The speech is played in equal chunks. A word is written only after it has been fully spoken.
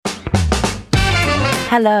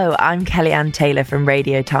Hello, I'm Kellyanne Taylor from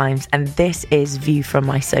Radio Times, and this is View from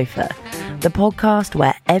My Sofa, the podcast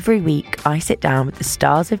where every week I sit down with the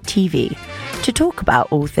stars of TV to talk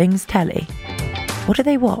about all things telly. What do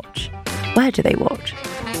they watch? Where do they watch?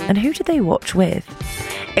 And who do they watch with?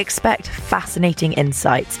 Expect fascinating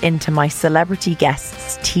insights into my celebrity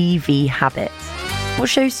guests' TV habits. What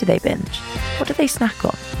shows do they binge? What do they snack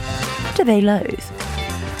on? What do they loathe?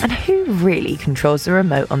 And who really controls the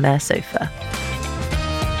remote on their sofa?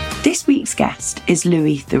 This week's guest is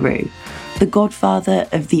Louis Theroux, the godfather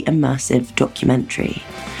of the immersive documentary.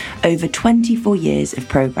 Over 24 years of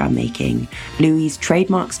programme making, Louis'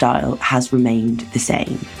 trademark style has remained the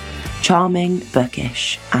same. Charming,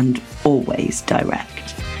 bookish, and always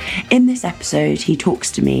direct. In this episode, he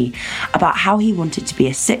talks to me about how he wanted to be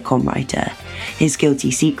a sitcom writer, his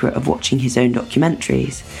guilty secret of watching his own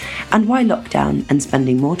documentaries, and why lockdown and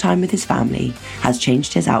spending more time with his family has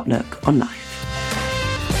changed his outlook on life.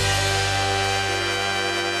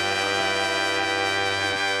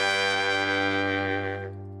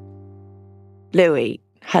 Louis,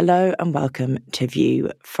 hello and welcome to View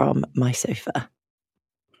from My Sofa.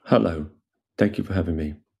 Hello. Thank you for having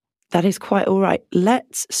me. That is quite all right.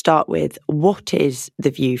 Let's start with what is the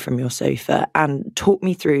view from your sofa and talk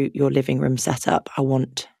me through your living room setup. I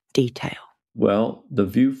want detail. Well, the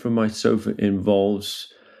view from my sofa involves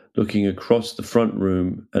looking across the front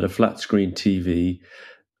room at a flat screen TV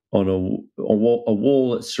on a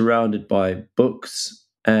wall that's surrounded by books.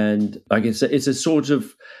 And like I said, it's a sort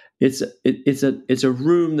of it's a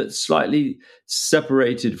room that's slightly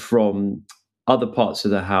separated from other parts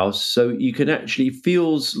of the house, so you can actually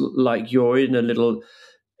feels like you're in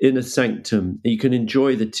a sanctum. You can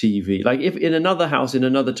enjoy the TV. Like if in another house, in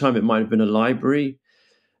another time, it might have been a library.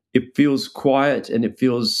 It feels quiet and it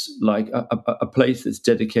feels like a place that's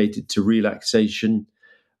dedicated to relaxation.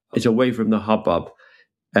 It's away from the hubbub.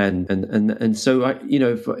 And so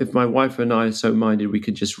if my wife and I are so minded, we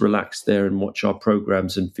could just relax there and watch our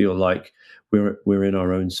programs and feel like we're in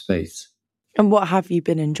our own space. And what have you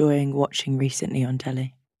been enjoying watching recently on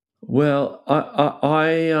telly? Well,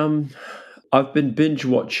 I've been binge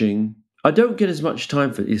watching. I don't get as much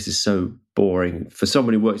time for this. Is so boring for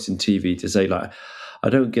someone who works in TV to say like I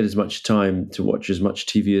don't get as much time to watch as much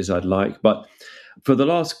TV as I'd like. But for the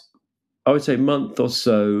last, I would say, month or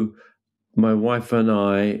so, my wife and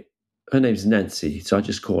I, her name's Nancy, so I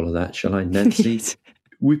just call her that, shall I, Nancy? Yes.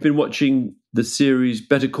 We've been watching the series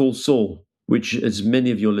Better Call Saul, which, as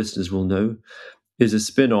many of your listeners will know, is a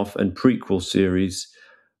spin-off and prequel series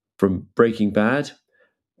from Breaking Bad,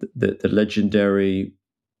 the legendary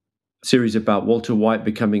series about Walter White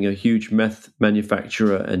becoming a huge meth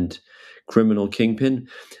manufacturer and criminal kingpin.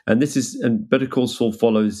 And Better Call Saul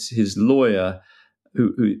follows his lawyer,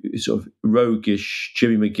 who is sort of roguish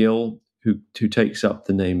Jimmy McGill, who takes up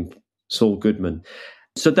the name Saul Goodman.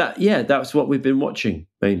 So that's what we've been watching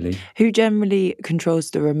mainly. Who generally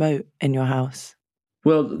controls the remote in your house?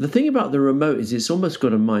 Well, the thing about the remote is it's almost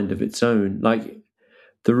got a mind of its own. Like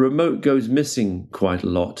the remote goes missing quite a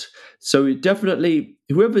lot. So it definitely,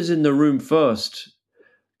 whoever's in the room first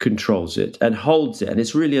controls it and holds it. And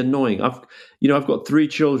it's really annoying. I've got 3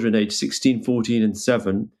 children aged 16, 14 and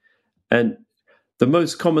 7. And the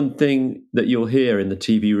most common thing that you'll hear in the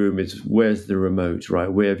TV room is, where's the remote,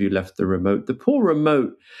 right? Where have you left the remote? The poor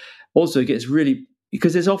remote also gets really,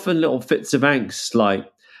 because there's often little fits of angst, like,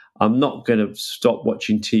 I'm not going to stop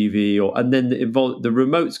watching TV, and then the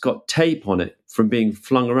remote's got tape on it from being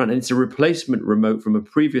flung around. And it's a replacement remote from a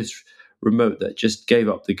previous remote that just gave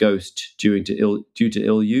up the ghost due to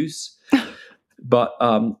ill use. But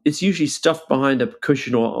it's usually stuffed behind a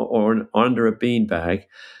cushion or under a beanbag.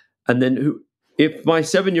 And then if my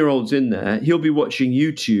 7-year-old's in there, he'll be watching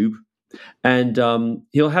YouTube and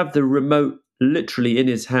he'll have the remote literally in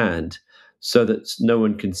his hand so that no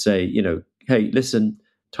one can say, hey, listen,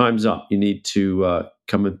 time's up. You need to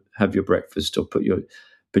come and have your breakfast or put your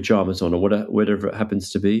pajamas on or whatever it happens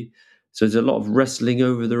to be. So there's a lot of wrestling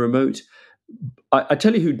over the remote. I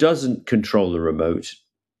tell you who doesn't control the remote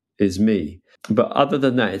is me. But other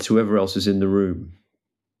than that, it's whoever else is in the room.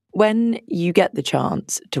 When you get the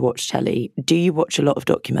chance to watch telly, do you watch a lot of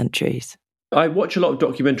documentaries? I watch a lot of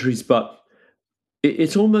documentaries, but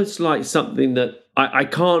it's almost like something that I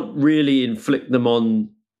can't really inflict them on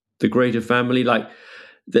the greater family. Like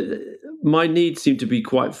my needs seem to be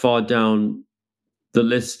quite far down the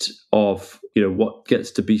list of what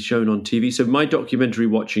gets to be shown on TV. So my documentary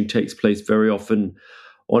watching takes place very often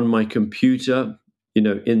on my computer,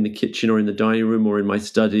 in the kitchen or in the dining room or in my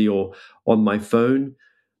study or on my phone.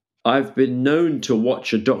 I've been known to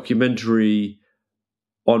watch a documentary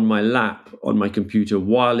on my lap on my computer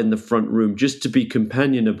while in the front room, just to be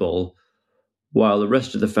companionable while the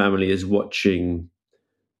rest of the family is watching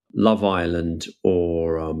Love Island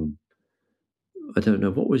or I don't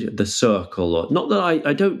know, what was it, The Circle, or not that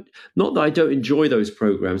I don't enjoy those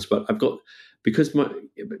programs, but I've got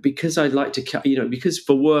because I like to because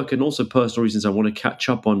for work and also personal reasons I want to catch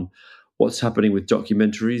up on what's happening with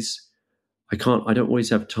documentaries. I don't always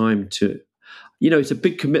have time to. It's a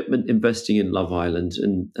big commitment investing in Love Island,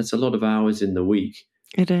 and that's a lot of hours in the week.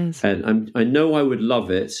 It is. And I know I would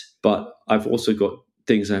love it, but I've also got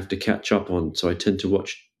things I have to catch up on. So I tend to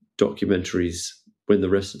watch documentaries when the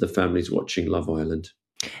rest of the family's watching Love Island.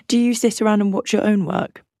 Do you sit around and watch your own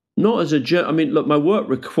work? Not as a I mean, look, my work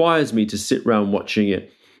requires me to sit around watching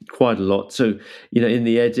it quite a lot. So, in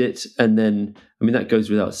the edit, and then, I mean, that goes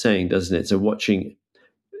without saying, doesn't it? So watching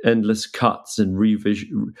endless cuts and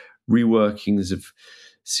reworkings of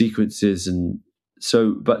sequences. And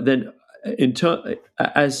so, but then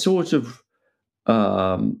as sort of,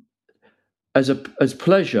 as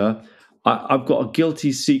pleasure, I've got a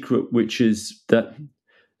guilty secret, which is that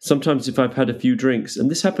sometimes if I've had a few drinks,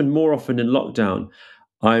 and this happened more often in lockdown,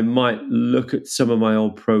 I might look at some of my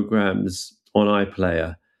old programs on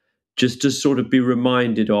iPlayer just to sort of be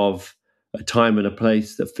reminded of a time and a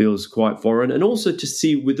place that feels quite foreign, and also to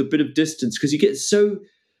see with a bit of distance, because you get so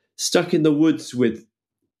stuck in the woods with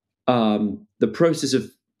the process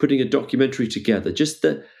of putting a documentary together, just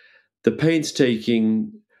the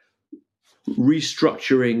painstaking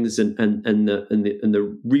restructurings and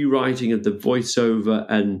the rewriting of the voiceover,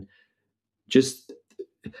 and just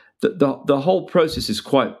the whole process is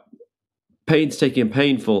quite painstaking and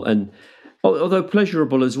painful, and although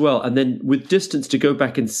pleasurable as well. And then with distance, to go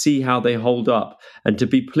back and see how they hold up, and to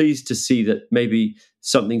be pleased to see that maybe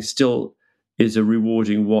something still is a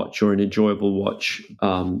rewarding watch or an enjoyable watch.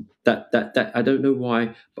 That I don't know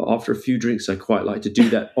why, but after a few drinks, I quite like to do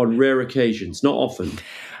that on rare occasions, not often.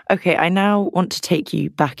 Okay, I now want to take you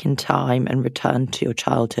back in time and return to your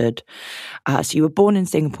childhood. So you were born in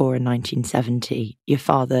Singapore in 1970. Your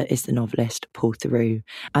father is the novelist Paul Theroux,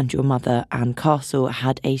 and your mother, Anne Castle,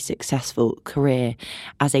 had a successful career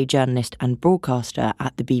as a journalist and broadcaster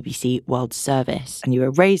at the BBC World Service. And you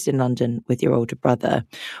were raised in London with your older brother.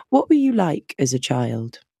 What were you like as a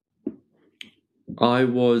child? I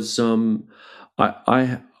was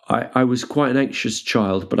I was quite an anxious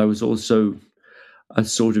child, but I was also a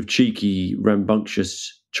sort of cheeky,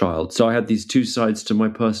 rambunctious child. So I had these two sides to my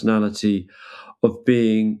personality, of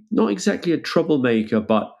being not exactly a troublemaker,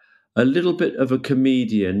 but a little bit of a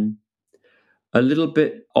comedian, a little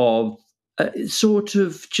bit of sort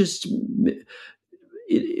of just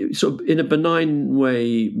sort of in a benign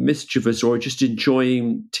way, mischievous, or just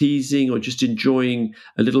enjoying teasing, or just enjoying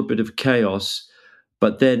a little bit of chaos,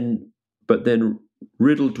 but then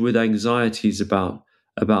riddled with anxieties about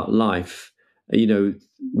life.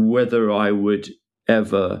 Whether I would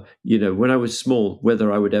ever, when I was small, whether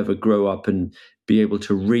I would ever grow up and be able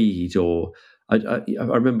to read, or I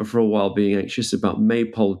remember for a while being anxious about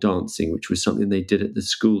maypole dancing, which was something they did at the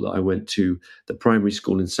school that I went to, the primary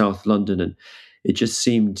school in South London. And it just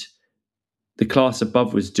seemed the class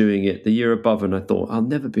above was doing it, the year above, and I thought, I'll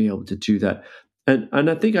never be able to do that. And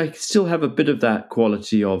I think I still have a bit of that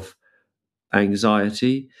quality of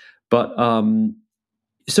anxiety, but I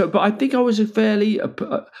think I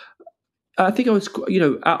was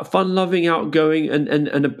fun-loving, outgoing, and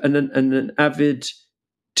an avid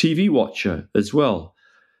TV watcher as well.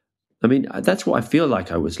 I mean, that's what I feel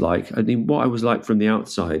like I was like. I mean, what I was like from the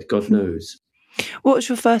outside, God knows. What was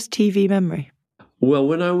your first TV memory? Well,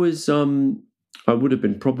 when I was, I would have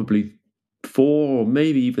been probably 4 or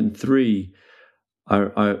maybe even 3.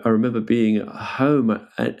 I remember being at home,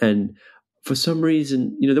 and for some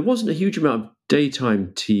reason, there wasn't a huge amount of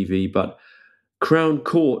daytime TV, but Crown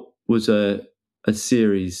Court was a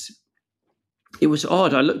series. It was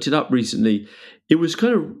odd. I looked it up recently. It was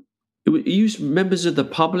it used members of the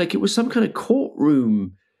public. It was some kind of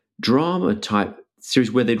courtroom drama type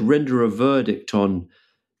series where they'd render a verdict on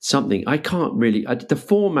something. I can't really. The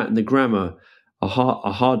format and the grammar are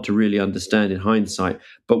hard to really understand in hindsight.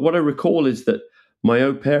 But what I recall is that my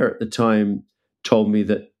au pair at the time told me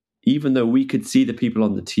that even though we could see the people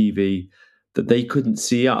on the TV, that they couldn't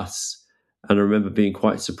see us. And I remember being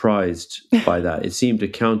quite surprised by that. It seemed a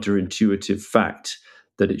counterintuitive fact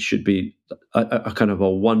that it should be a kind of a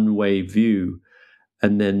one-way view.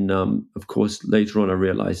 And then, of course, later on I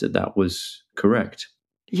realized that was correct.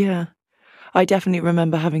 Yeah, I definitely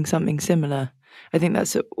remember having something similar. I think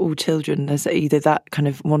that's all children. There's either that kind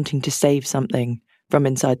of wanting to save something from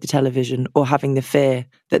inside the television, or having the fear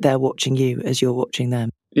that they're watching you as you're watching them.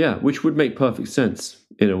 Yeah, which would make perfect sense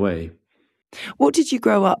in a way. What did you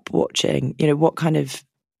grow up watching? What kind of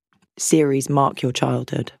series mark your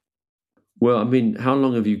childhood? Well, I mean, how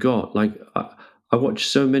long have you got? Like, I watched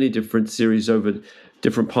so many different series over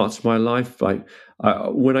different parts of my life. Like,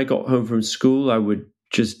 when I got home from school, I would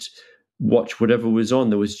just watch whatever was on.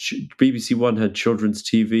 There was BBC One had children's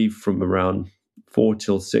TV from around 4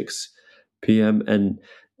 till 6 p.m. and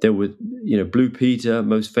there were, Blue Peter,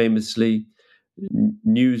 most famously,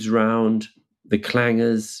 News Round, The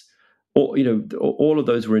Clangers. All of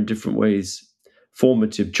those were in different ways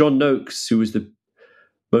formative. John Noakes, who was the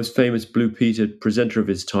most famous Blue Peter presenter of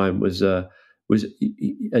his time, was a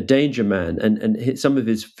danger man, and hit some of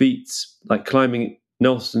his feats, like climbing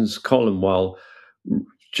Nelson's column while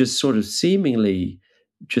just sort of seemingly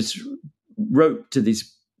just roped to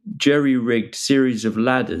this jerry-rigged series of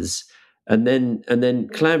ladders, and then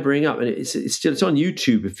clambering up. And it's on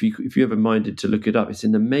YouTube if you ever minded to look it up. It's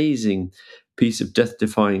an amazing piece of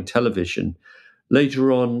death-defying television.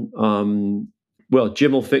 Later on,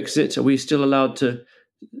 Jim will fix it. Are we still allowed to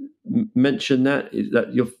mention that?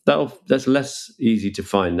 That's less easy to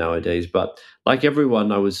find nowadays. But like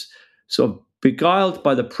everyone, I was sort of beguiled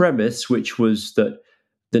by the premise, which was that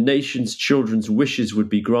the nation's children's wishes would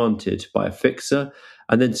be granted by a fixer,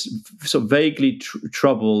 and then sort of vaguely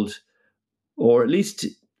troubled, or at least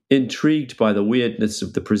intrigued by the weirdness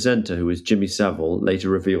of the presenter, who was Jimmy Savile, later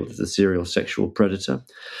revealed as a serial sexual predator.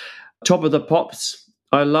 Top of the Pops,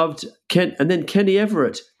 I loved and then Kenny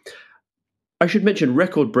Everett. I should mention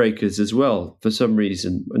Record Breakers as well, for some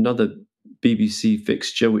reason. Another BBC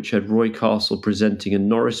fixture which had Roy Castle presenting and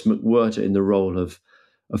Norris McWhirter in the role of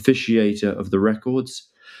officiator of the records.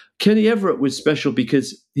 Kenny Everett was special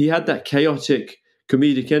because he had that chaotic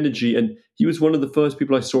comedic energy, and he was one of the first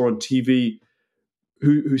people I saw on TV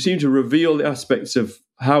who seemed to reveal the aspects of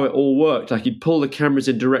how it all worked. Like, he'd pull the cameras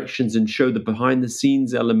in directions and show the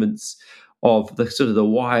behind-the-scenes elements of the sort of the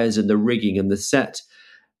wires and the rigging and the set.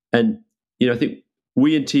 And I think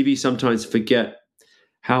we in TV sometimes forget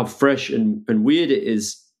how fresh and weird it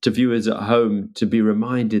is to viewers at home to be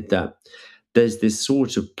reminded that there's this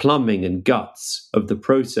sort of plumbing and guts of the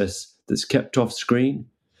process that's kept off screen.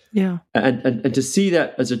 Yeah. And to see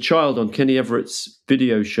that as a child on Kenny Everett's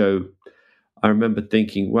video show, I remember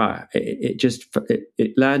thinking, wow,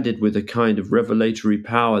 it landed with a kind of revelatory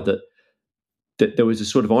power that there was a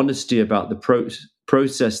sort of honesty about the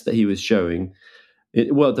process that he was showing.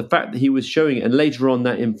 The fact that he was showing it, and later on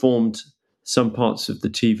that informed some parts of the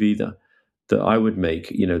TV that I would make,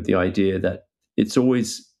 the idea that it's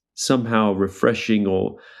always somehow refreshing,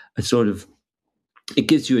 or a sort of, it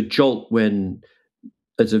gives you a jolt when,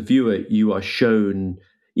 as a viewer, you are shown,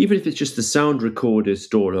 even if it's just the sound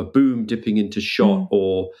recordist or a boom dipping into shot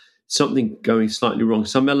or something going slightly wrong,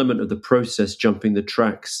 some element of the process jumping the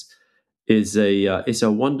tracks is a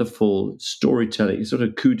wonderful storytelling, sort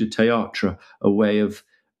of coup de théâtre, a way of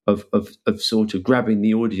sort of grabbing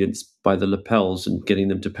the audience by the lapels and getting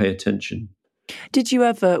them to pay attention. Did you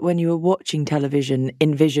ever, when you were watching television,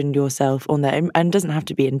 envision yourself on there? And it doesn't have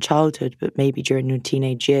to be in childhood, but maybe during your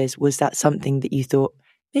teenage years. Was that something that you thought,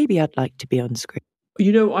 maybe I'd like to be on screen?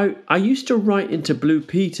 I used to write into Blue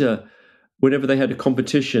Peter whenever they had a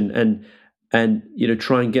competition and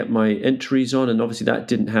try and get my entries on, and obviously that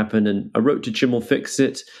didn't happen. And I wrote to Jim will fix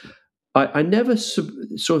it. I never sort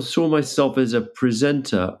of saw myself as a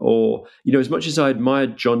presenter, or as much as I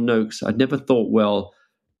admired John Noakes, I'd never thought, well,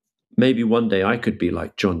 maybe one day I could be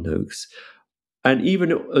like John Noakes. And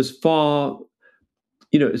even as far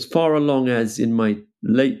along as in my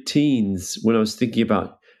late teens, when I was thinking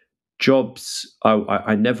about jobs,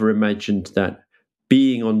 I never imagined that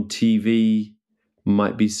being on TV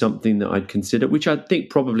might be something that I'd consider, which I think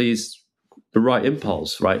probably is the right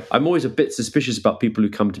impulse, right? I'm always a bit suspicious about people who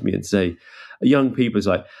come to me and say, young people, is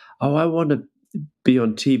like, oh, I want to be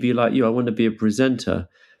on TV like you. I want to be a presenter.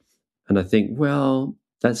 And I think, well,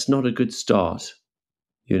 that's not a good start.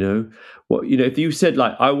 If you said,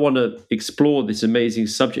 like, I want to explore this amazing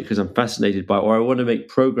subject because I'm fascinated by it, or I want to make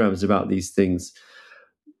programs about these things,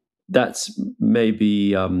 that's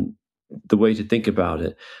maybe the way to think about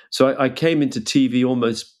it. So I came into TV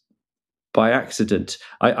almost by accident.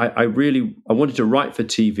 I wanted to write for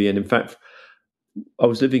TV, and in fact, I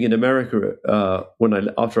was living in America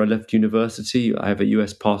after I left university. I have a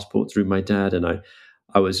US passport through my dad, and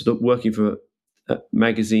I was working for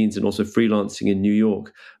magazines and also freelancing in New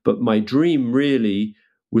York. But my dream really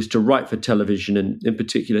was to write for television, and in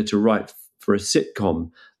particular to write for a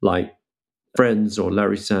sitcom like Friends or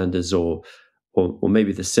Larry Sanders or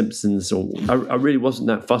maybe The Simpsons. Or I really wasn't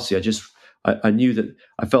that fussy. I knew that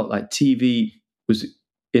I felt like TV was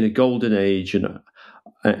in a golden age, and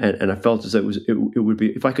and I felt as though it would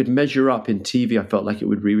be, if I could measure up in TV, I felt like it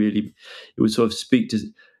would really, it would sort of speak to,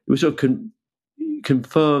 it would sort of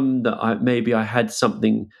confirm that maybe I had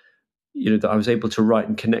something, that I was able to write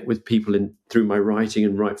and connect with people through my writing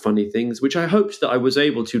and write funny things, which I hoped that I was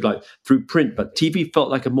able to, like, through print. But TV felt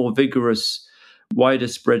like a more vigorous, wider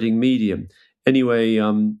spreading medium. Anyway,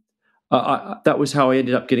 that was how I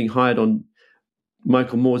ended up getting hired on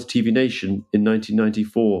Michael Moore's TV Nation in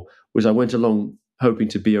 1994. Was I went along hoping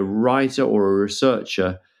to be a writer or a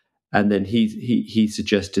researcher, and then he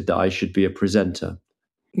suggested that I should be a presenter.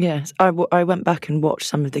 Yes, I went back and watched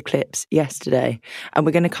some of the clips yesterday, and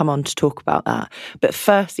we're going to come on to talk about that. But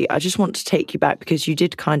firstly, I just want to take you back, because you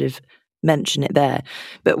did kind of mention it there.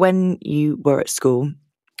 But when you were at school,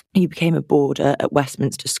 you became a boarder at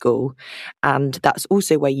Westminster School, and that's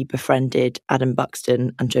also where you befriended Adam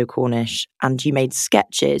Buxton and Joe Cornish, and you made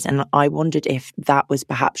sketches. And I wondered if that was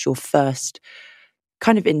perhaps your first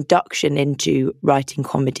kind of induction into writing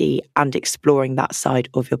comedy and exploring that side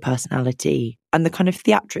of your personality and the kind of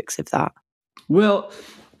theatrics of that. Well,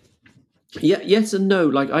 yeah, yes and no.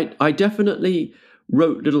 Like I definitely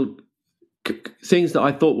wrote little things that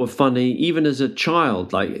I thought were funny, even as a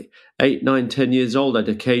child, like 8, 9, 10 years old. I'd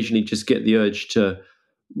occasionally just get the urge to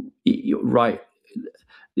write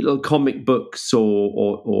little comic books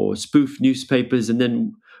or spoof newspapers, and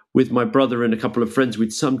then with my brother and a couple of friends,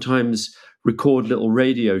 we'd sometimes record little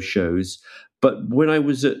radio shows. But when I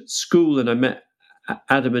was at school and I met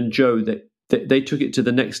Adam and Joe, they took it to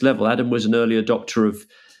the next level. Adam was an early adopter of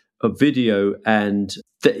video, and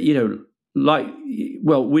we'd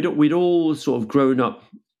all sort of grown up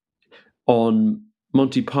on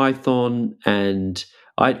Monty Python, and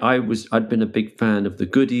I'd been a big fan of the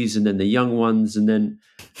Goodies, and then the Young Ones, and then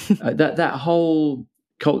that whole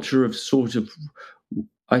culture of sort of,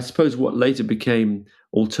 I suppose, what later became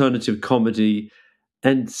alternative comedy,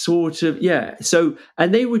 and sort of, yeah. So,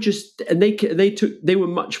 and they were just, and they were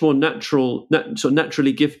much more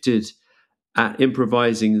naturally gifted at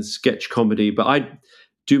improvising sketch comedy, but I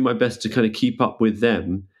do my best to kind of keep up with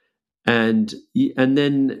them. And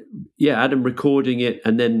then, yeah, Adam recording it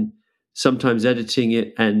and then sometimes editing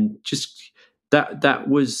it, and just that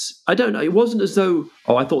was, I don't know, it wasn't as though,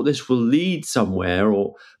 I thought this will lead somewhere,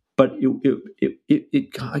 but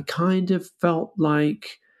I kind of felt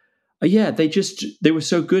like, they were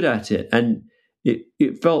so good at it, and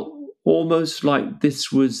it felt almost like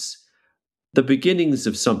this was the beginnings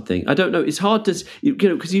of something. I don't know. It's hard to,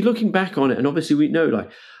 because you're looking back on it, and obviously we know,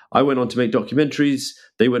 like, I went on to make documentaries.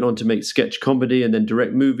 They went on to make sketch comedy and then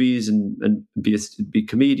direct movies and be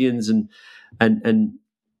comedians, and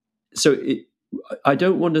so I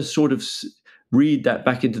don't want to sort of read that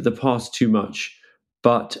back into the past too much,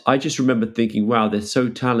 but I just remember thinking, wow, they're so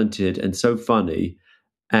talented and so funny,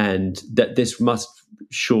 and that this must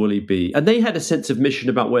surely be. And they had a sense of mission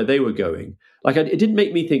about where they were going. Like, it didn't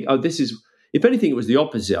make me think, this is. If anything, it was the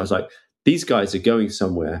opposite. I was like, these guys are going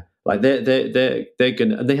somewhere. Like they're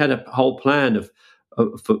gonna. And they had a whole plan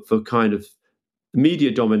for kind of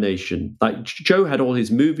media domination. Like Joe had all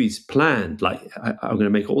his movies planned. Like, I'm going to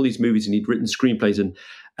make all these movies, and he'd written screenplays. And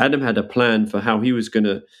Adam had a plan for how he was going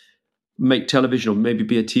to make television or maybe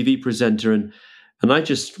be a TV presenter. And I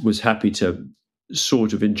just was happy to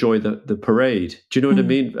sort of enjoy the parade. Do you know what I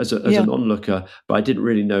mean? As an onlooker, but I didn't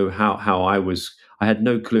really know how I was. I had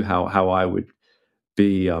no clue how I would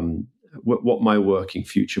be, what my working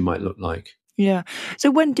future might look like. Yeah.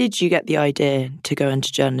 So when did you get the idea to go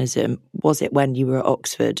into journalism? Was it when you were at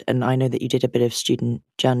Oxford? And I know that you did a bit of student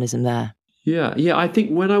journalism there. Yeah. I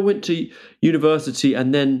think when I went to university,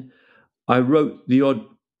 and then I wrote the odd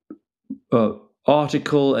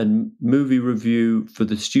article and movie review for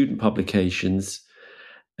the student publications,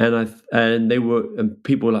 and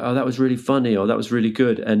people were like, "Oh, that was really funny," or "That was really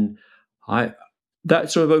good," and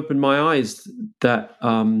that sort of opened my eyes that,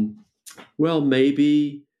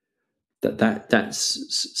 maybe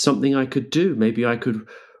that's something I could do. Maybe I could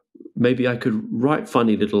write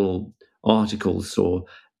funny little articles,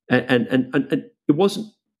 and it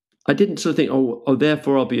wasn't. I didn't sort of think,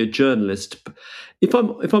 therefore I'll be a journalist. If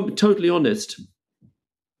I'm totally honest,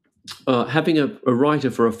 having a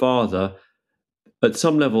writer for a father, at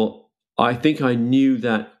some level, I think I knew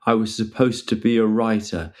that I was supposed to be a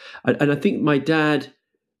writer. And I think my dad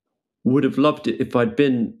would have loved it if I'd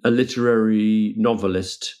been a literary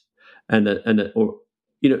novelist or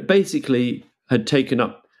basically had taken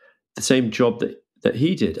up the same job that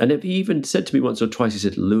he did. And if he even said to me once or twice, he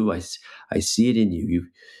said, "Lou, I see it in you.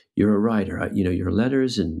 You're a writer. Your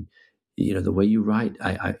letters and the way you write.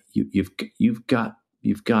 You've got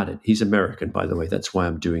it." He's American, by the way. That's why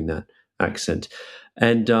I'm doing that accent.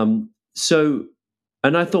 And so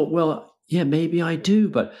And I thought, well, yeah, maybe I do,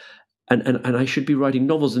 but and I should be writing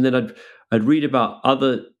novels. And then I'd read about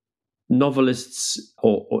other novelists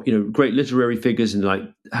or great literary figures and like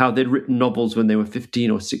how they'd written novels when they were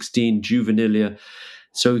 15 or 16, juvenilia.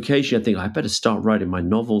 So occasionally I think I better start writing my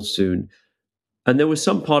novels soon. And there was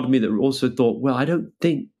some part of me that also thought, well, I don't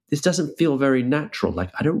think this doesn't feel very natural.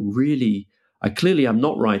 Like I clearly am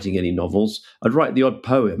not writing any novels. I'd write the odd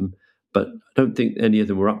poem, but I don't think any of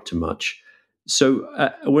them were up to much. So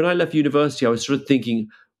when I left university, I was sort of thinking,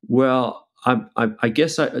 well, I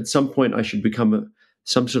guess at some point I should become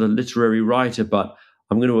some sort of literary writer, but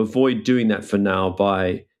I'm going to avoid doing that for now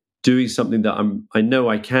by doing something that I know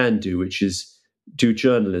I can do, which is do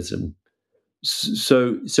journalism.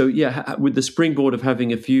 So yeah, with the springboard of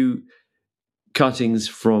having a few cuttings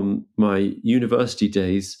from my university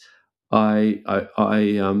days, I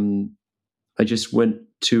just went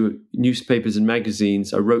to newspapers and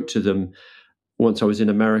magazines. I wrote to them once I was in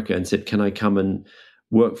America and said, "Can I come and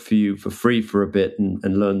work for you for free for a bit and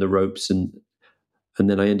learn the ropes?" And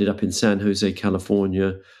then I ended up in San Jose,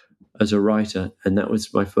 California, as a writer, and that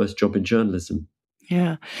was my first job in journalism.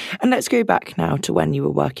 Yeah. And let's go back now to when you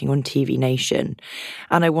were working on TV Nation.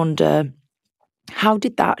 And I wonder, how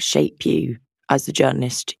did that shape you as the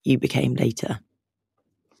journalist you became later?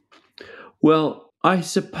 Well, I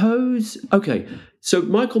suppose, okay, so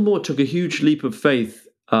Michael Moore took a huge leap of faith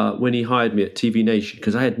when he hired me at TV Nation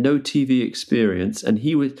because I had no TV experience, and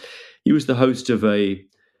he was the host of a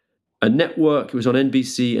network. It was on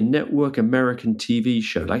NBC, a network American TV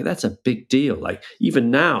show. Like that's a big deal. Like even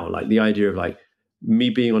now, like the idea of like me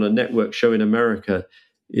being on a network show in America,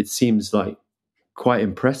 it seems like quite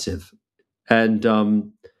impressive. And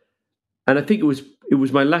I think it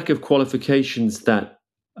was my lack of qualifications that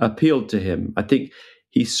appealed to him. I think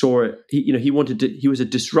he saw it. He was a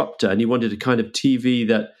disruptor, and he wanted a kind of TV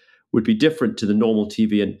that would be different to the normal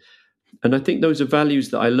TV. And I think those are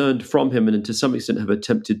values that I learned from him, and to some extent have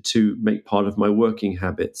attempted to make part of my working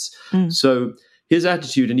habits. So his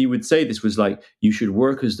attitude, and he would say this, was like, you should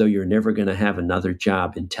work as though you're never going to have another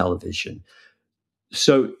job in television.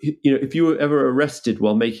 So, if you were ever arrested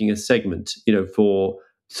while making a segment, for,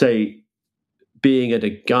 say, being at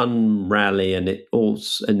a gun rally and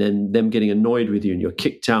then them getting annoyed with you and you're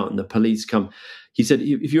kicked out and the police come, he said,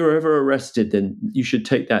 if you're ever arrested, then you should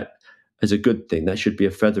take that as a good thing. That should be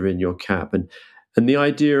a feather in your cap. And the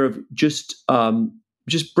idea of just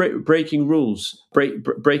breaking rules,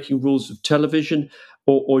 breaking rules of television,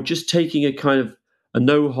 or just taking a kind of a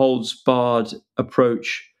no holds barred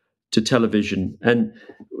approach to television. And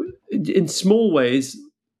in small ways,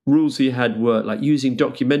 rules he had were like using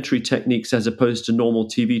documentary techniques as opposed to normal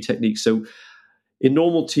TV techniques. So in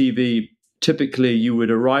normal TV, typically you would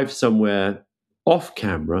arrive somewhere off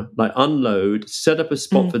camera, like unload, set up a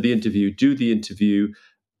spot for the interview, do the interview,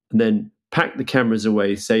 and then pack the cameras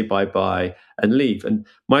away, say bye-bye, and leave. And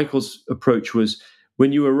Michael's approach was,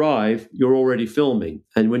 when you arrive, you're already filming.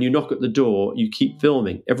 And when you knock at the door, you keep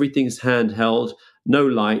filming. Everything's handheld, no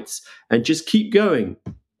lights, and just keep going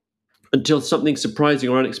until something surprising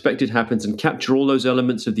or unexpected happens, and capture all those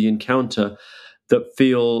elements of the encounter that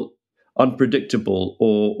feel unpredictable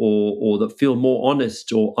or that feel more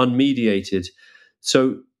honest or unmediated.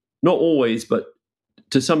 So not always, but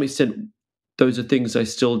to some extent, those are things I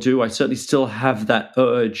still do. I certainly still have that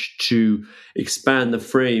urge to expand the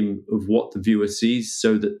frame of what the viewer sees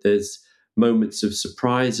so that there's moments of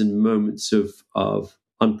surprise and moments of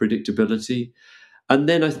unpredictability. And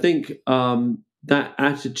then I think that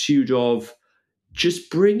attitude of just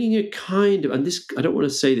bringing a kind of, and this, I don't want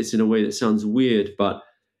to say this in a way that sounds weird, but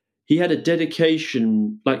he had a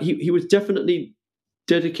dedication, like he was definitely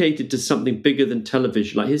dedicated to something bigger than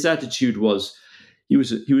television. Like his attitude was, he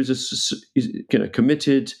was a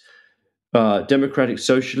committed democratic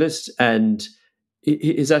socialist, and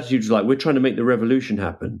his attitude was like, we're trying to make the revolution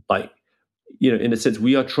happen. Like, in a sense,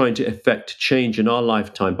 we are trying to effect change in our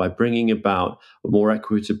lifetime by bringing about a more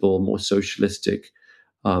equitable, more socialistic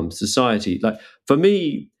society. Like for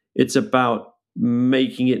me, it's about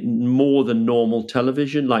making it more than normal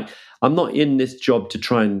television. Like I'm not in this job to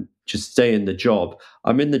try and just stay in the job.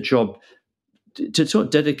 I'm in the job to sort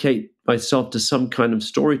of dedicate myself to some kind of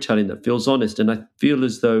storytelling that feels honest. And I feel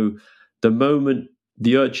as though the moment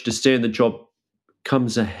the urge to stay in the job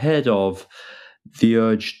comes ahead of the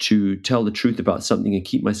urge to tell the truth about something and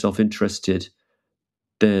keep myself interested,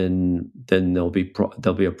 then there'll be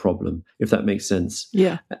a problem, if that makes sense.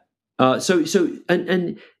 Yeah. So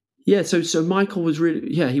Michael was really,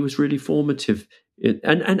 he was really formative,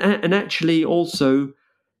 and actually also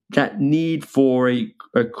that need for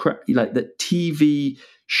like that TV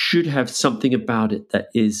should have something about it that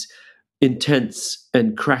is intense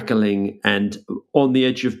and crackling and on the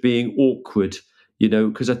edge of being awkward,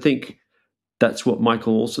 because I think that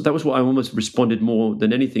was what I almost responded more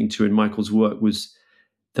than anything to in Michael's work, was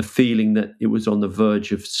the feeling that it was on the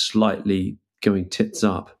verge of slightly going tits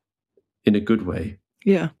up in a good way.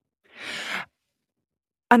 Yeah.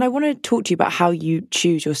 And I want to talk to you about how you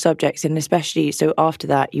choose your subjects, and especially, so after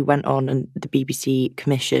that you went on and the BBC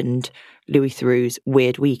commissioned Louis Theroux's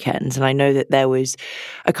Weird Weekends. And I know that there was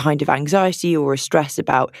a kind of anxiety or a stress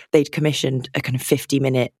about, they'd commissioned a kind of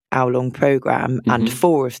 50-minute hour-long programme and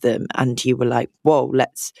 4 of them. And you were like, whoa,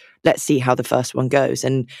 let's see how the first one goes.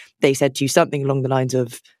 And they said to you something along the lines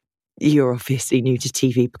of, you're obviously new to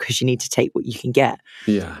TV because you need to take what you can get.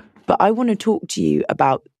 Yeah. But I want to talk to you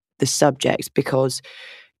about the subjects because,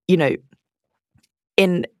 in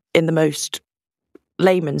the most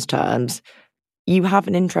layman's terms, you have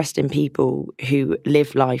an interest in people who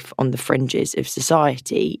live life on the fringes of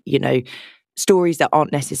society, stories that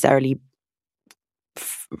aren't necessarily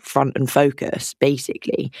front and focus,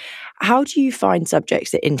 basically. How do you find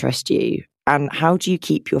subjects that interest you, and how do you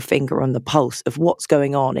keep your finger on the pulse of what's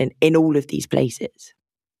going on in all of these places?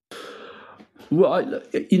 Well,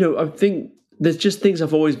 I think there's just things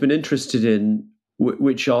I've always been interested in,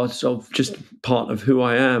 which are sort of just part of who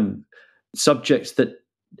I am. Subjects that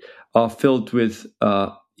are filled with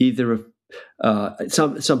either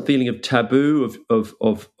some feeling of taboo,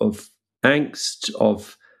 of angst,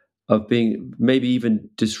 of being maybe even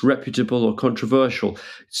disreputable or controversial.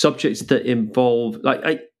 Subjects that involve,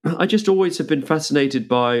 I just always have been fascinated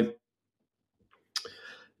by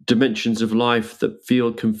dimensions of life that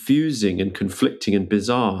feel confusing and conflicting and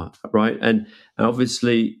bizarre, right? And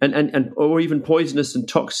obviously, and or even poisonous and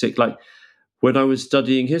toxic. Like when I was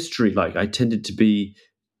studying history, I tended to be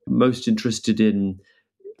most interested in,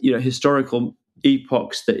 historical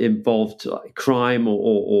epochs that involved crime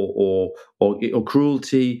or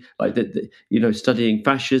cruelty, studying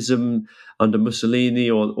fascism under Mussolini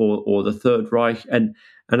or the Third Reich, and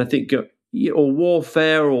I think. Or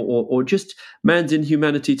warfare, or just man's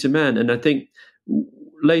inhumanity to man. And I think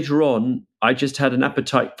later on, I just had an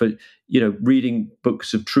appetite for, reading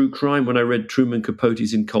books of true crime. When I read Truman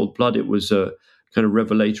Capote's In Cold Blood, it was a kind of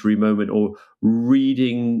revelatory moment, or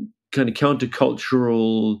reading kind of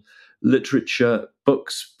countercultural literature,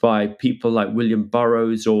 books by people like William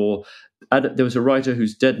Burroughs, or there was a writer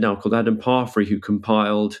who's dead now called Adam Parfrey, who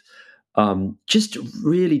compiled just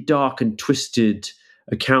really dark and twisted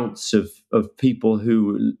accounts of people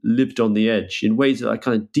who lived on the edge in ways that are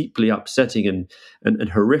kind of deeply upsetting and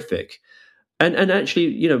horrific. And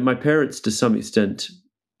actually, my parents to some extent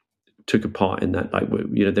took a part in that.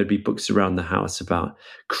 There'd be books around the house about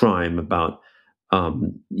crime, about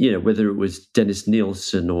whether it was Dennis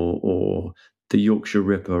Nielsen or the Yorkshire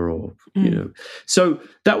Ripper, or so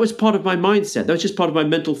that was part of my mindset. That was just part of my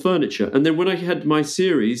mental furniture. And then when I had my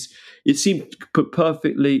series, it seemed put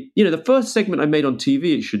perfectly. The first segment I made on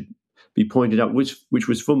TV, it should be pointed out, which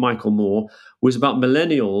was for Michael Moore, was about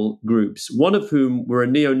millennial groups, one of whom were a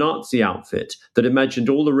neo-Nazi outfit that imagined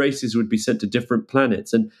all the races would be sent to different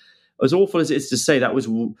planets. And as awful as it is to say, that was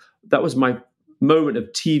my moment of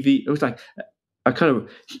TV. It was like a kind of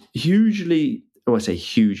hugely. Oh, I say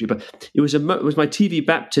hugely, but it was my TV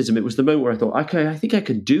baptism. It was the moment where I thought, okay, I think I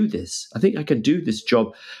can do this. I think I can do this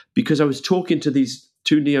job, because I was talking to these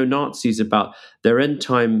 2 neo-Nazis about their end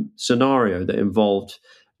time scenario that involved,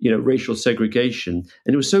 racial segregation,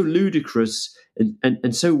 and it was so ludicrous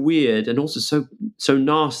and so weird, and also so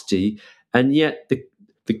nasty, and yet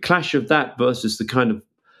the clash of that versus the kind of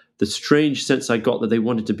the strange sense I got that they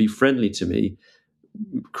wanted to be friendly to me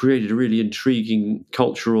created a really intriguing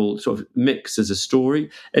cultural sort of mix as a story.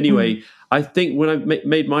 Anyway, I think when I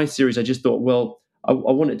made my series, I just thought, well, I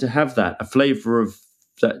wanted to have that, a flavor of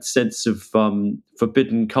that sense of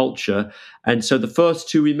forbidden culture. And so the first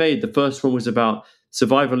 2 we made, the first one was about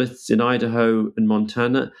survivalists in Idaho and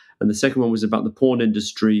Montana, and the second one was about the porn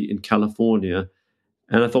industry in California.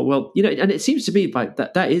 And I thought, well, and it seems to me like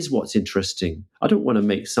that is what's interesting. I don't want to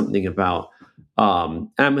make something about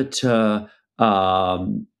amateur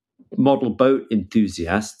model boat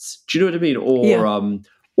enthusiasts. Do you know what I mean?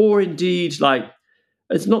 Or indeed,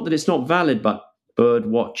 it's not that it's not valid, but bird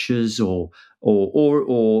watchers, or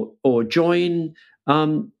join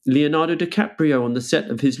Leonardo DiCaprio on the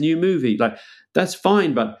set of his new movie. That's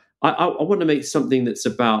fine, but I want to make something that's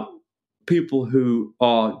about people who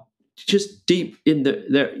are just deep in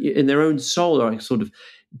their own soul, are sort of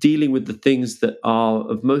dealing with the things that are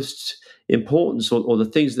of most importance, or the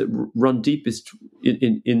things that run deepest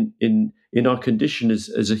in our condition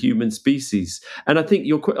as a human species. And I think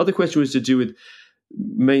your other question was to do with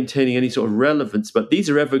maintaining any sort of relevance, but these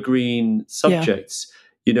are evergreen subjects,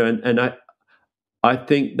 and I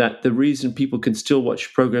think that the reason people can still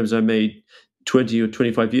watch programs I made 20 or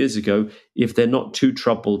 25 years ago, if they're not too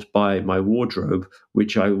troubled by my wardrobe,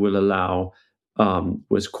 which I will allow,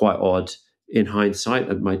 was quite odd in hindsight,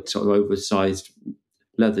 and my sort of oversized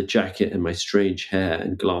leather jacket and my strange hair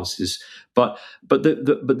and glasses. But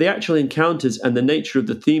the actual encounters and the nature of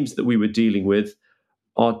the themes that we were dealing with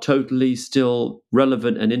are totally still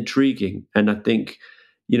relevant and intriguing. And I think,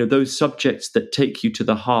 those subjects that take you to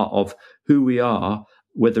the heart of who we are,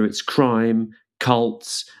 whether it's crime,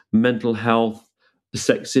 cults, mental health, the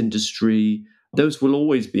sex industry, those will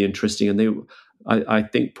always be interesting. And I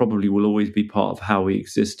think probably will always be part of how we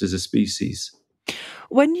exist as a species.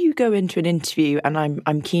 When you go into an interview, and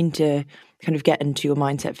I'm keen to kind of get into your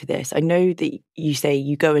mindset for this, I know that you say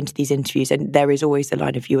you go into these interviews and there is always the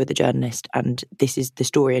line of you are the journalist and this is the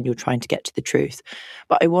story and you're trying to get to the truth.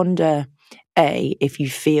 But I wonder, A, if you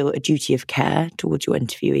feel a duty of care towards your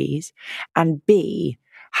interviewees, and B,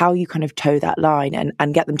 how you kind of toe that line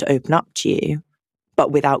and get them to open up to you,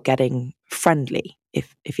 but without getting friendly,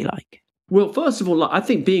 if you like. Well, first of all, I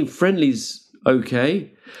think being friendly is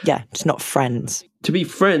okay. Yeah, it's not friends. To be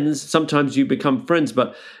friends, sometimes you become friends,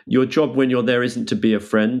 but your job when you're there isn't to be a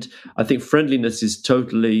friend. I think friendliness is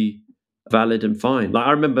totally valid and fine. Like,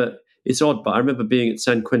 I remember, it's odd, but I remember being at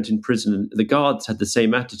San Quentin prison and the guards had the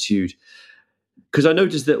same attitude. Because I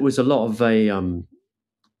noticed there was a lot of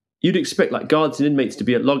you'd expect like guards and inmates to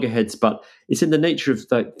be at loggerheads, but it's in the nature of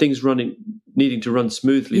like things needing to run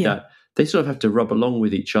smoothly that they sort of have to rub along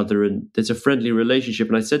with each other, and there's a friendly relationship.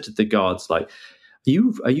 And I said to the guards, like,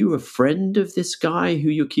 are you a friend of this guy who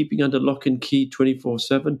you're keeping under lock and key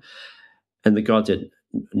 24/7? And the guard said,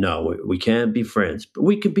 no, we can't be friends, but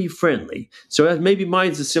we can be friendly. So maybe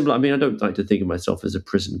mine's a similar. I mean, I don't like to think of myself as a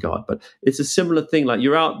prison guard, but it's a similar thing. Like,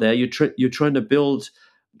 you're out there, you're trying to build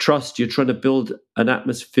trust, you're trying to build an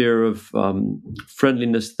atmosphere of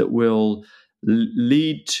friendliness that will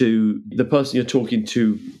lead to the person you're talking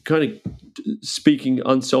to kind of speaking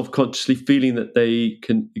unselfconsciously, feeling that they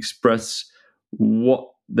can express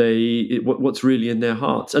what's really in their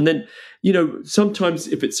hearts. And then, sometimes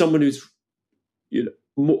if it's someone who's,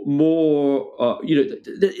 more,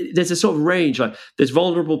 there's a sort of range. Like, there's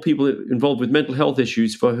vulnerable people involved with mental health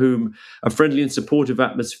issues for whom a friendly and supportive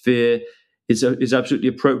atmosphere is absolutely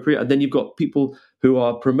appropriate. And then you've got people who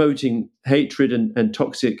are promoting hatred and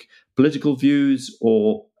toxic political views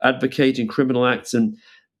or advocating criminal acts, and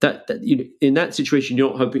that in that situation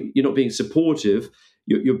you're not being supportive.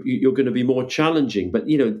 You're going to be more challenging, but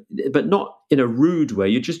not in a rude way.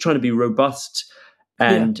 You're just trying to be robust,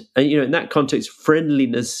 and in that context,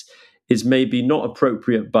 friendliness is maybe not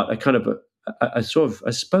appropriate, but a kind of a sort of, I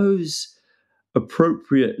suppose,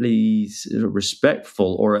 appropriately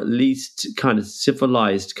respectful or at least kind of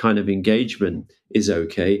civilized kind of engagement is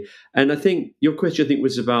okay. And I think your question,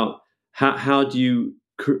 was about how do you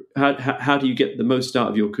get the most out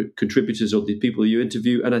of your contributors or the people you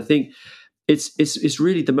interview? And I think it's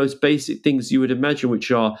really the most basic things you would imagine, which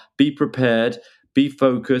are be prepared, be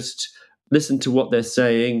focused, listen to what they're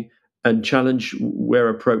saying, and challenge where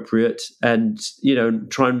appropriate, and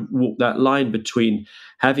try and walk that line between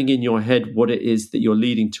having in your head what it is that you're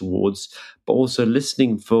leading towards, but also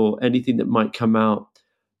listening for anything that might come out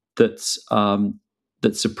that's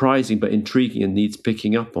surprising but intriguing and needs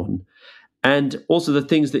picking up on, and also the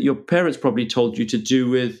things that your parents probably told you to do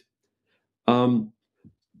with,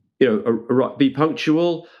 be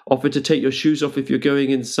punctual, offer to take your shoes off if you're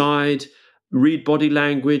going inside, read body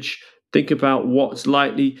language. Think about what's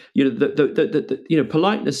likely,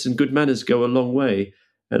 politeness and good manners go a long way.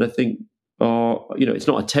 And I think, it's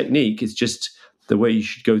not a technique, it's just the way you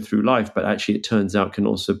should go through life. But actually, it turns out can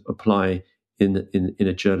also apply in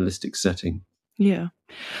a journalistic setting. Yeah.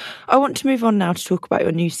 I want to move on now to talk about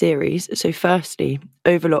your new series. So firstly,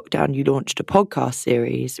 over lockdown, you launched a podcast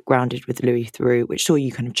series grounded with Louis Theroux, which saw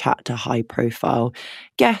you kind of chat to high-profile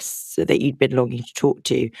guests that you'd been longing to talk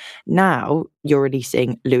to. Now you're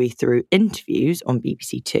releasing Louis Theroux Interviews on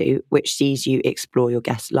BBC Two, which sees you explore your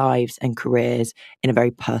guests' lives and careers in a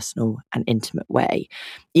very personal and intimate way.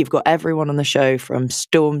 You've got everyone on the show from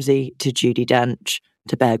Stormzy to Judi Dench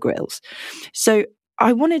to Bear Grylls. So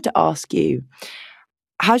I wanted to ask you,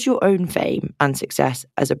 has your own fame and success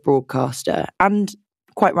as a broadcaster, and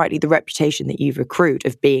quite rightly the reputation that you've accrued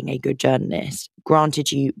of being a good journalist,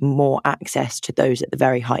 granted you more access to those at the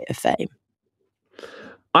very height of fame?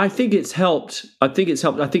 I think it's helped. I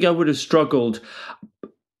think I would have struggled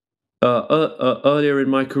earlier in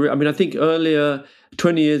my career. I mean, I think earlier,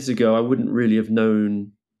 20 years ago, I wouldn't really have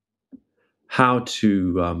known how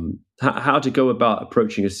to how to go about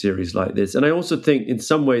approaching a series like this. And I also think in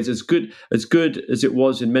some ways, as good as it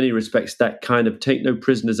was in many respects, that kind of take no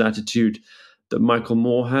prisoners attitude that Michael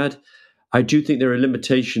Moore had, I do think there are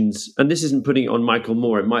limitations. And this isn't putting it on Michael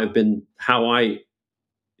Moore. It might have been how I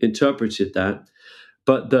interpreted that.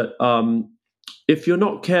 But that if you're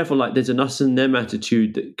not careful, like there's an us and them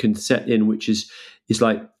attitude that can set in, which is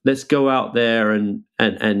like, let's go out there and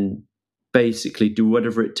basically do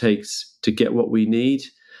whatever it takes to get what we need.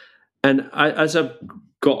 And as I've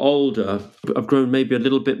got older, I've grown maybe a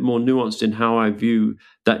little bit more nuanced in how I view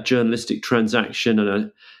that journalistic transaction.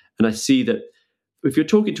 And I see that if you're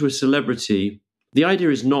talking to a celebrity, the idea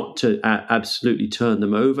is not to absolutely turn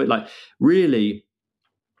them over. Like, really,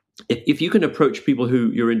 if you can approach people who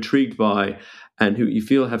you're intrigued by and who you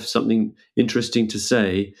feel have something interesting to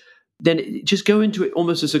say, then just go into it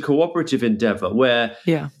almost as a cooperative endeavor where,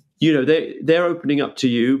 they're opening up to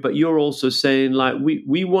you, but you're also saying, like,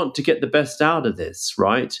 we want to get the best out of this,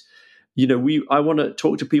 right? I want to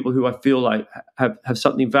talk to people who I feel like have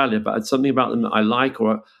something valuable, something about them that I like,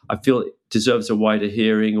 or I feel it deserves a wider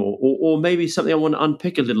hearing, or maybe something I want to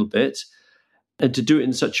unpick a little bit, and to do it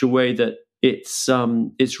in such a way that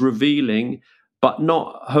it's revealing, but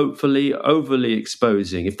not hopefully overly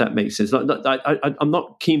exposing, if that makes sense. I'm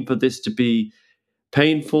not keen for this to be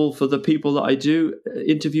painful for the people that I do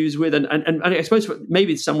interviews with, and I suppose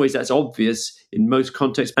maybe in some ways that's obvious in most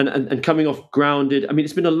contexts, and coming off grounded. I mean,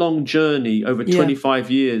 it's been a long journey over 25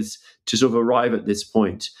 years to sort of arrive at this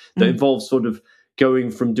point that involves sort of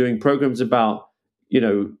going from doing programs about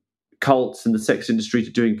cults and the sex industry to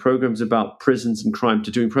doing programs about prisons and crime to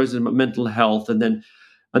doing programs about mental health, and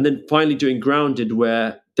then finally doing Grounded,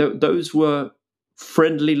 where those were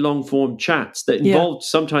friendly long-form chats that involved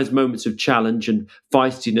sometimes moments of challenge and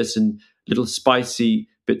feistiness and little spicy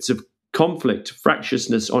bits of conflict,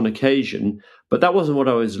 fractiousness on occasion. But that wasn't what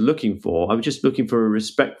I was looking for. I was just looking for a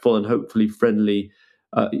respectful and hopefully friendly,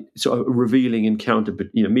 sort of revealing encounter,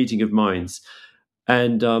 meeting of minds.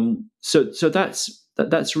 And so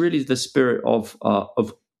that's really the spirit of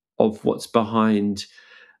what's behind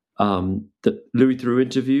the Louis Theroux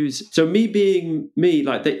interviews. So me being me,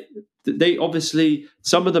 like they obviously,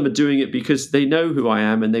 some of them are doing it because they know who I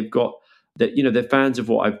am and they've got that, they're fans of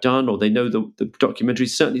what I've done, or they know the documentary.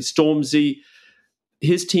 Certainly Stormzy,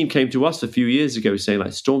 his team came to us a few years ago saying, like,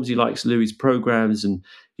 Stormzy likes Louis' programs and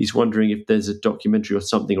he's wondering if there's a documentary or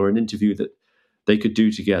something or an interview that they could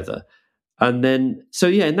do together. And then, so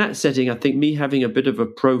in that setting, I think me having a bit of a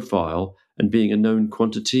profile and being a known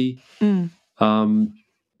quantity,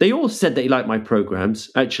 they all said they liked my programs,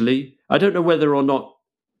 actually. I don't know whether or not,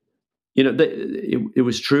 it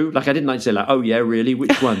was true. Like, I didn't like to say, like, oh, yeah, really?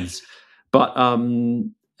 Which ones? But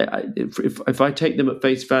if I take them at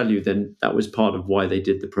face value, then that was part of why they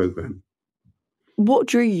did the program. What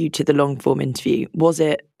drew you to the long-form interview? Was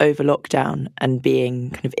it over lockdown and being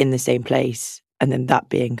kind of in the same place, and then that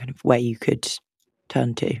being kind of where you could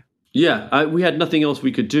turn to? Yeah, we had nothing else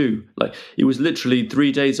we could do. Like, it was literally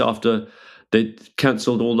 3 days after they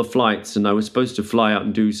cancelled all the flights, and I was supposed to fly out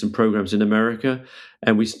and do some programs in America.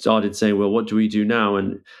 And we started saying, well, what do we do now?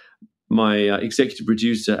 And my executive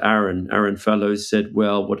producer, Aaron Fellows, said,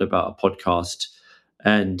 well, what about a podcast?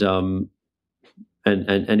 And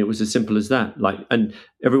it was as simple as that. Like, and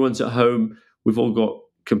everyone's at home. We've all got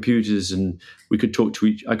computers, and we could talk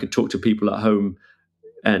to I could talk to people at home,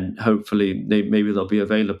 and hopefully maybe they'll be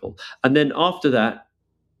available. And then after that,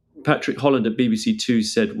 Patrick Holland at BBC Two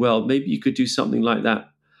said, well, maybe you could do something like that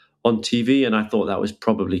on TV. And I thought that was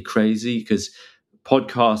probably crazy, because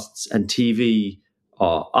podcasts and TV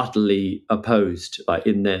are utterly opposed, like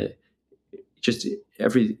in their just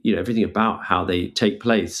everything about how they take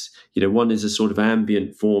place. One is a sort of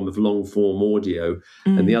ambient form of long form audio,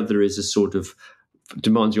 and the other is a sort of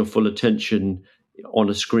demands your full attention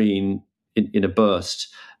on a screen in a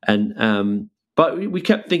burst. And but we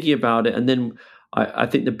kept thinking about it, and then I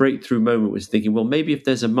think the breakthrough moment was thinking, well, maybe if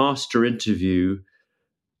there's a master interview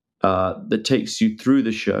that takes you through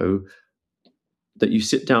the show, that you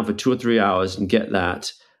sit down for 2 or 3 hours and get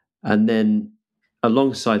that, and then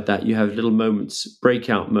alongside that you have little moments,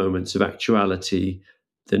 breakout moments of actuality,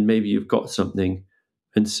 then maybe you've got something.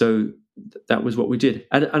 And so that was what we did.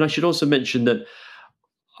 And I should also mention that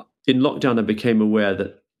in lockdown I became aware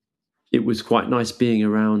that it was quite nice being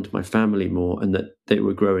around my family more, and that they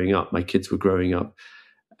were growing up, my kids were growing up.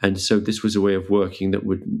 And so this was a way of working that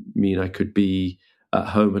would mean I could be at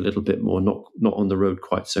home a little bit more, not on the road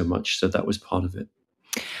quite so much. So that was part of it.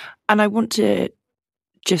 And I want to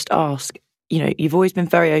just ask, you've always been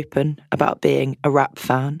very open about being a rap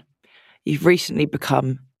fan. You've recently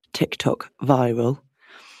become TikTok viral.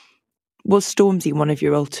 Was Stormzy one of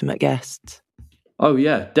your ultimate guests? Oh,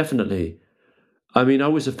 yeah, definitely. I mean, I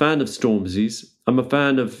was a fan of Stormzy's. I'm a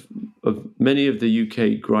fan of many of the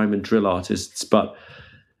UK grime and drill artists, but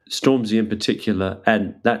Stormzy in particular,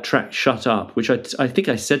 and that track Shut Up, which I think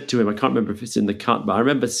I said to him, I can't remember if it's in the cut, but I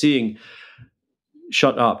remember seeing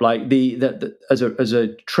Shut Up, like the as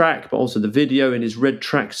a track, but also the video in his red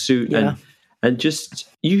tracksuit, and just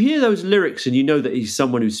you hear those lyrics and you know that he's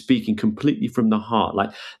someone who's speaking completely from the heart.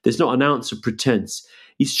 Like there's not an ounce of pretense.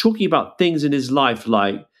 He's talking about things in his life,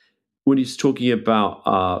 like when he's talking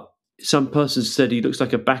about some person said he looks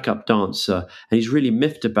like a backup dancer, and he's really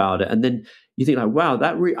miffed about it, and then you think like, wow,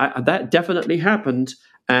 that definitely happened,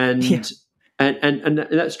 and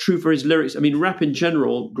that's true for his lyrics. I mean, rap in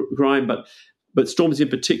general, grime, but Stormzy in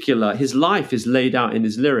particular, his life is laid out in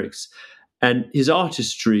his lyrics, and his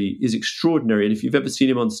artistry is extraordinary. And if you've ever seen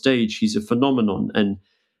him on stage, he's a phenomenon. And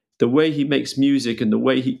the way he makes music and the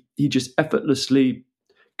way he just effortlessly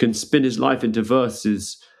can spin his life into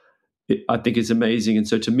verses, I think is amazing. And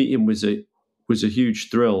so to meet him was a huge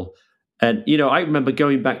thrill. And, you know, I remember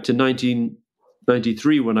going back to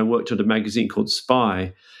 1993 when I worked on a magazine called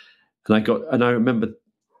Spy. And I remember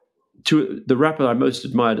the rapper I most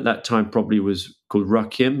admired at that time probably was called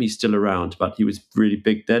Rakim. He's still around, but he was really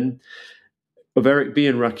big then. Of Eric B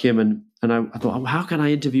and Rakim. And I thought, oh, how can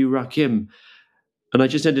I interview Rakim? And I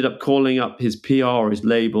just ended up calling up his PR or his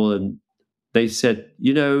label, and they said,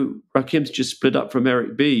 you know, Rakim's just split up from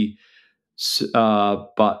Eric B.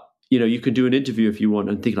 But, you know, you can do an interview if you want.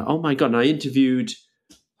 And thinking, like, oh my God. And I interviewed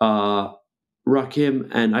Rakim,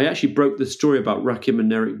 and I actually broke the story about Rakim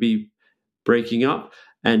and Eric B breaking up.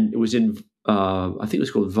 And it was in, I think it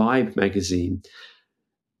was called Vibe magazine.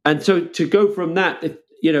 And so to go from that,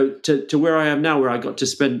 you know, to where I am now, where I got to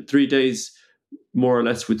spend 3 days more or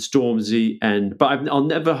less with Stormzy, but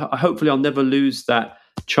hopefully I'll never lose that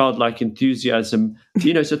childlike enthusiasm.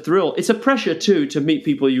 You know, it's a thrill. It's a pressure too to meet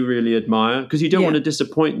people you really admire, because you don't want to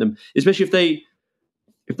disappoint them, especially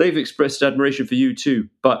if they've expressed admiration for you too.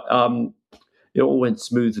 But it all went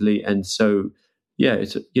smoothly, and so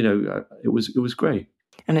it's, you know, it was great.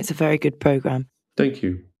 And it's a very good program. Thank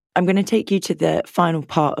you. I'm going to take you to the final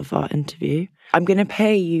part of our interview. I'm going to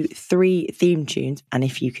play you 3 theme tunes, and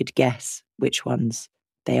if you could guess which ones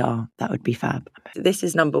they are, that would be fab. This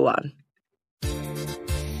is number 1.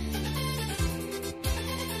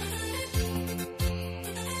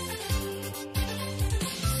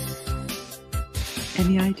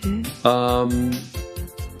 Any ideas?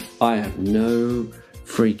 I have no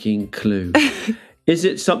freaking clue. Is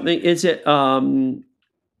it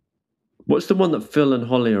what's the one that Phil and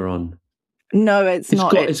Holly are on? No, it's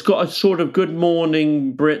not. It's got a sort of Good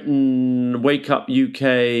Morning Britain, Wake Up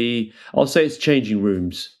UK. I'll say it's Changing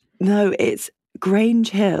Rooms. No, it's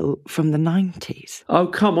Grange Hill from the 90s. Oh,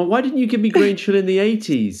 come on. Why didn't you give me Grange Hill in the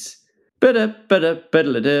 80s? Better,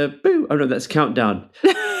 boo. Oh, no, that's Countdown.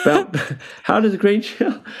 How does Grange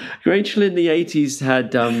Hill in the 80s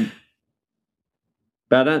had...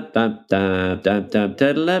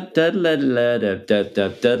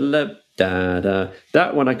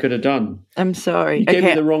 that one I could have done. I'm sorry. You gave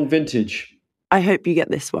me the wrong vintage. I hope you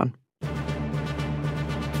get this one.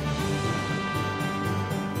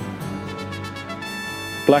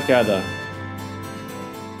 Blackadder.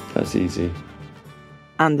 That's easy.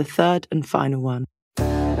 And the third and final one.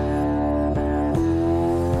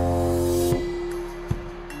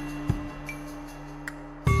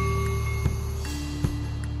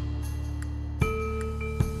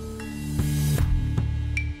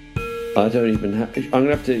 I don't even have... I'm going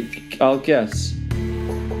to have to... I'll guess.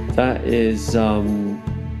 That is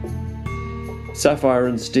Sapphire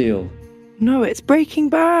and Steel. No, it's Breaking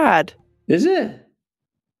Bad. Is it?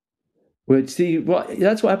 Well, see,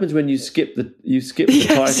 that's what happens when you skip the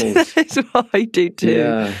titles. That's what I do too.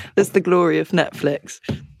 Yeah. That's the glory of Netflix.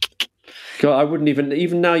 God, I wouldn't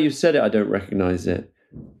even now you've said it, I don't recognise it.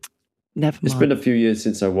 Never mind. It's been a few years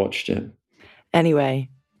since I watched it. Anyway,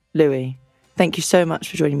 Louis, thank you so much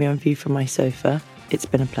for joining me on View from My Sofa. It's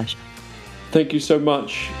been a pleasure. Thank you so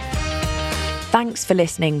much. Thanks for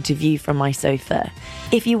listening to View from My Sofa.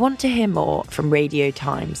 If you want to hear more from Radio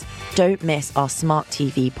Times, don't miss our Smart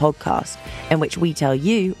TV podcast, in which we tell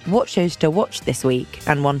you what shows to watch this week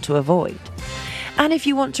and one to avoid. And if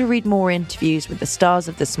you want to read more interviews with the stars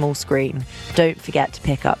of the small screen, don't forget to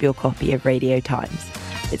pick up your copy of Radio Times.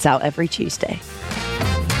 It's out every Tuesday.